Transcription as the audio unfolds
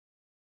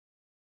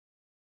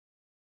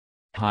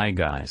Hi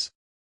guys.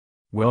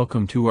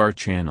 Welcome to our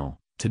channel.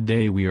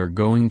 Today we are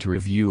going to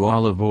review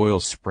olive oil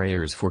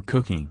sprayers for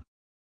cooking.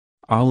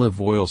 Olive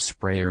oil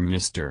sprayer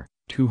Mr.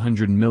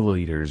 200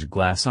 ml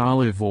glass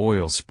olive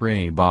oil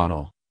spray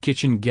bottle,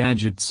 kitchen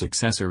gadgets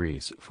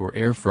accessories for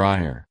air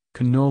fryer,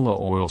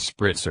 canola oil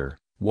spritzer,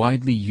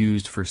 widely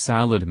used for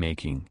salad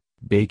making,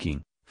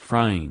 baking,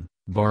 frying,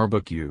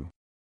 barbecue.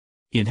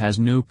 It has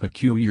no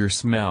peculiar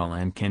smell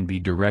and can be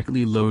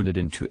directly loaded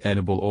into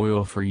edible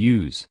oil for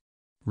use.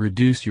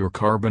 Reduce your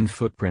carbon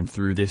footprint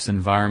through this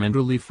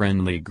environmentally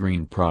friendly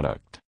green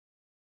product.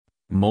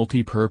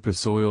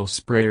 Multi-purpose oil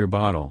sprayer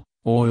bottle.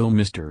 Oil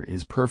mister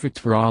is perfect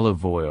for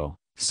olive oil,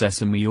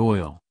 sesame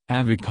oil,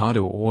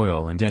 avocado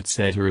oil and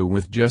etc.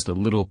 With just a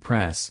little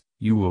press,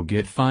 you will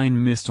get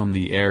fine mist on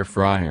the air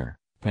fryer,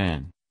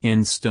 pan,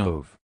 and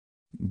stove.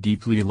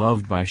 Deeply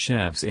loved by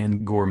chefs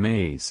and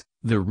gourmets,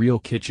 the real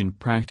kitchen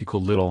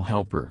practical little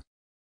helper.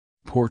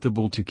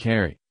 Portable to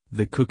carry.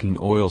 The cooking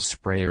oil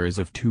sprayer is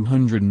of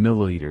 200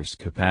 ml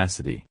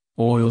capacity.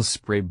 Oil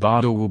spray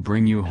bottle will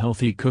bring you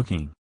healthy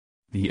cooking.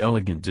 The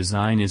elegant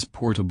design is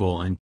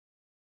portable and